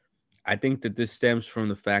 I think that this stems from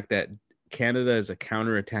the fact that Canada is a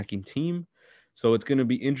counter-attacking team. So it's going to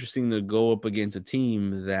be interesting to go up against a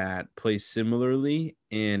team that plays similarly,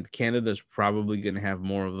 and Canada's probably going to have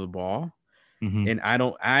more of the ball. Mm-hmm. And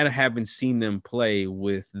I haven't seen them play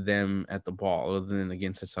with them at the ball other than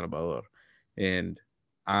against El Salvador. And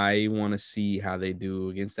I want to see how they do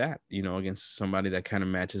against that, you know, against somebody that kind of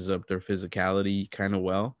matches up their physicality kind of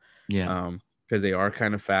well. Yeah. Because they are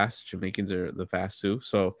kind of fast. Jamaicans are the fast too.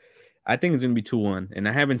 So I think it's gonna be 2-1, and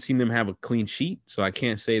I haven't seen them have a clean sheet, so I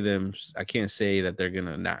can't say that they're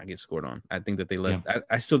gonna not get scored on. I think that they let. Yeah.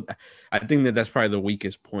 I think that that's probably the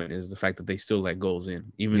weakest point is the fact that they still let goals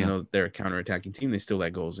in, even though they're a counter-attacking team, they still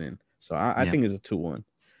let goals in. So I think it's a 2-1.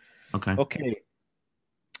 Okay.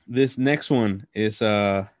 This next one is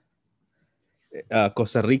Costa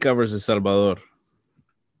Rica versus Salvador.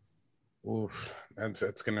 Oof,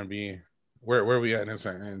 that's gonna be. Where are we at in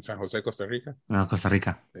San Jose, Costa Rica? Costa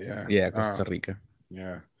Rica. Yeah, Costa Rica.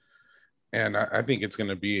 Yeah, and I think it's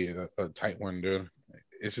gonna be a tight one, dude.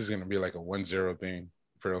 It's just gonna be like a 1-0 thing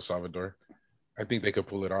for El Salvador. I think they could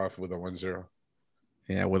pull it off with a 1-0.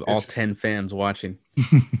 Yeah, with all 10 fans watching.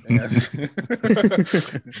 I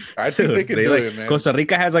think they can do it, man. Costa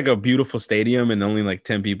Rica has like a beautiful stadium and only like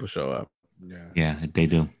 10 people show up. Yeah, they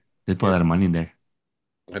do. They put a lot of money in there.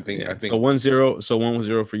 I think so 1-0. So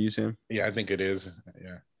 1-0 for you, Sam. Yeah, I think it is.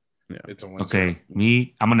 Yeah. It's a 1-0. Okay,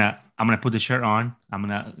 I'm gonna put the shirt on. I'm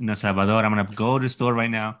gonna in El Salvador. I'm gonna go to the store right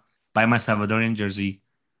now, buy my Salvadorian jersey,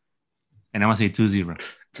 and I'm gonna say 2-0.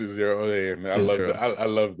 2-0. Hey, man, I 2-0.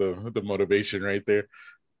 love the motivation right there.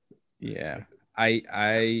 Yeah. I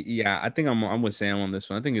think I'm with Sam on this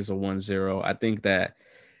one. I think it's a 1-0. I think that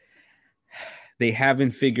they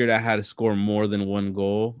haven't figured out how to score more than one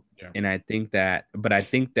goal. Yeah. And I think that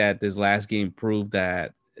this last game proved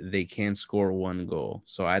that they can score one goal.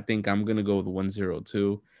 So I think I'm gonna go with 1-0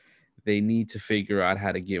 too. They need to figure out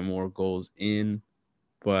how to get more goals in,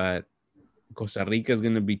 but Costa Rica is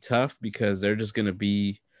gonna be tough because they're just gonna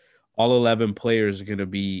be all 11 players are gonna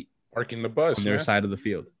be Parking the bus on their man. side of the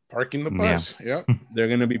field. Parking the bus. Yeah. They're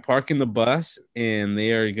going to be parking the bus and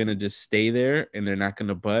they are going to just stay there and they're not going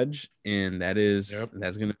to budge. And that's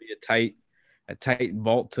going to be a tight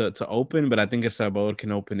vault to open. But I think El Salvador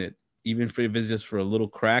can open it. Even if it's just for a little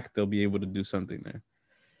crack, they'll be able to do something there.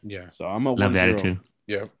 Yeah. So I'm a Love 1-0. that attitude.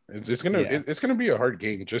 Yeah. It's gonna be a hard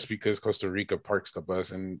game just because Costa Rica parks the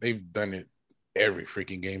bus and they've done it every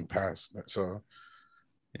freaking game past. So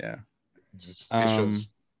yeah. it shows.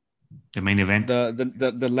 The main event.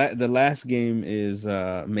 The last game is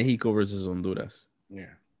Mexico versus Honduras.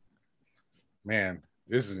 Yeah. Man,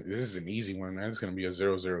 this is an easy one, man. It's gonna be a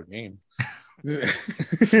 0-0 game. Don't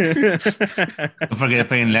forget to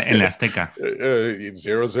play in La Azteca.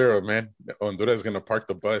 0-0, man. Honduras is gonna park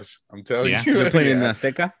the bus. I'm telling you. They're playing in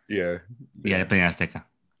Azteca? Yeah. Yeah, they're playing Azteca.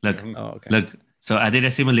 Look, okay. Look. So I did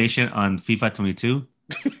a simulation on FIFA 22.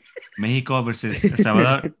 Mexico versus El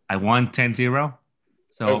Salvador. I won 10-0.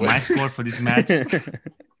 So my score for this match is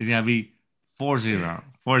gonna be 4-0.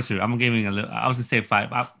 4-0. I'm giving a little. I was gonna say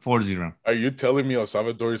 4-0. Are you telling me El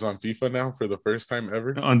Salvador is on FIFA now for the first time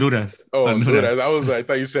ever? Honduras. Oh, Honduras. I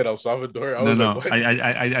thought you said El Salvador. No. What?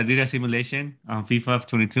 I did a simulation on FIFA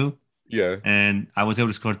 22. Yeah. And I was able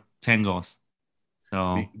to score 10 goals.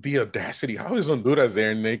 So the audacity. How is Honduras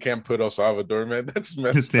there and they can't put El Salvador, man? That's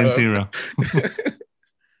messed 10-0. up.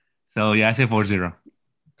 So yeah, I say 4-0.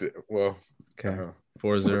 Well, okay.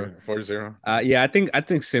 4-0. 4-0. Yeah, I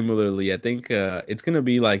think similarly. I think it's gonna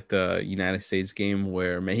be like the United States game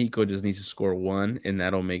where Mexico just needs to score one, and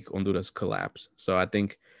that'll make Honduras collapse. So I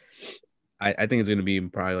think it's gonna be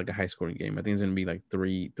probably like a high scoring game. I think it's gonna be like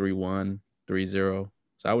 3-1, 3-0.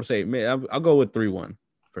 So I would say, I'll go with 3-1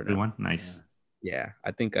 for now. 3-1, nice. Yeah,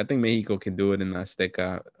 I think Mexico can do it in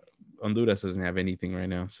Azteca. Honduras doesn't have anything right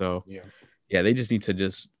now, so yeah, they just need to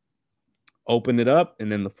just open it up,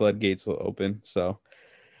 and then the floodgates will open. So.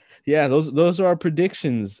 Yeah, those are our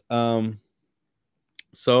predictions.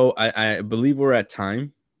 So I believe we're at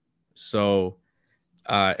time. So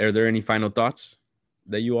are there any final thoughts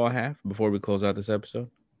that you all have before we close out this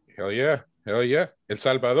episode? Hell yeah. El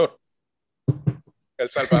Salvador.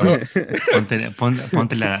 Ponte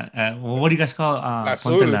la, what do you guys call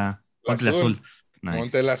Ponte la azul. Nice.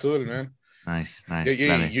 Ponte la azul, man. Nice.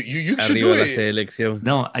 Yeah, you should do it. Selección.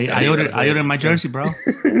 No, I ordered my jersey, bro.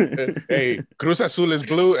 Hey, Cruz Azul is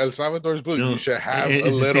blue, El Salvador is blue. Dude, you should have it's a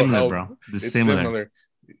little similar, help. Bro. It's similar.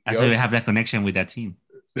 That's why we have that connection with that team.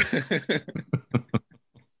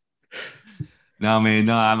 No, man,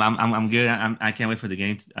 no, I'm good. I can't wait for the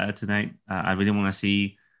game tonight. I really want to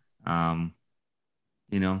see, some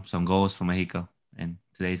goals from Mexico, and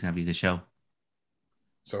today's gonna be the show.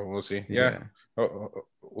 So we'll see. Yeah.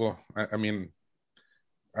 Well, I mean,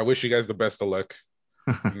 I wish you guys the best of luck.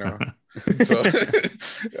 So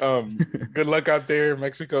good luck out there,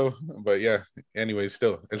 Mexico. But yeah, anyway,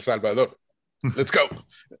 still El Salvador. Let's go.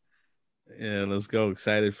 Yeah, let's go.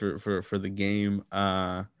 Excited for the game.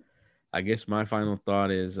 I guess my final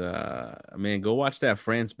thought is, man, go watch that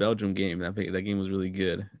France-Belgium game. That game was really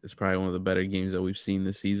good. It's probably one of the better games that we've seen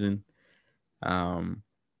this season.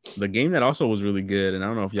 The game that also was really good, and I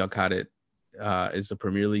don't know if y'all caught it, is the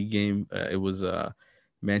Premier League game. It was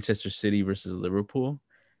Manchester City versus Liverpool.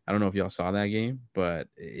 I don't know if y'all saw that game, but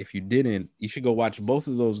if you didn't, you should go watch both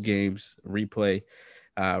of those games, replay.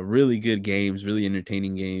 Really good games, really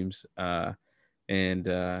entertaining games. Yeah,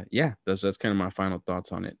 that's kind of my final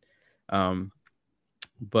thoughts on it.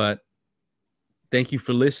 But thank you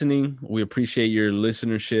for listening. We appreciate your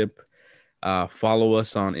listenership. Follow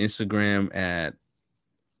us on Instagram at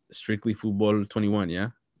Strictly Football 21. Yeah,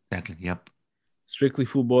 exactly. Yep. Strictly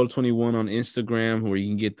Football 21 on Instagram, where you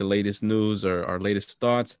can get the latest news or our latest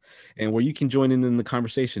thoughts, and where you can join in the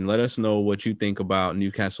conversation. Let us know what you think about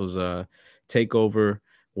Newcastle's takeover.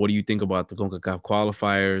 What do you think about the CONCACAF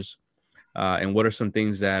qualifiers? And what are some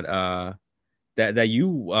things that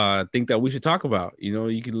you think that we should talk about?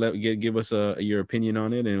 You can give us your opinion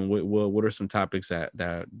on it, and what are some topics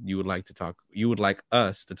that you would like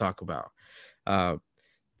us to talk about?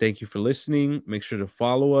 Thank you for listening. Make sure to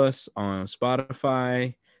follow us on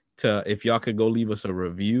Spotify. If y'all could go leave us a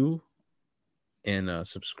review and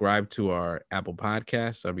subscribe to our Apple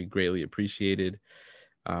Podcasts, that'd be greatly appreciated.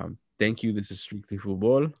 Thank you. This is Strictly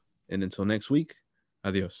Football. And until next week,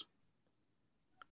 adios.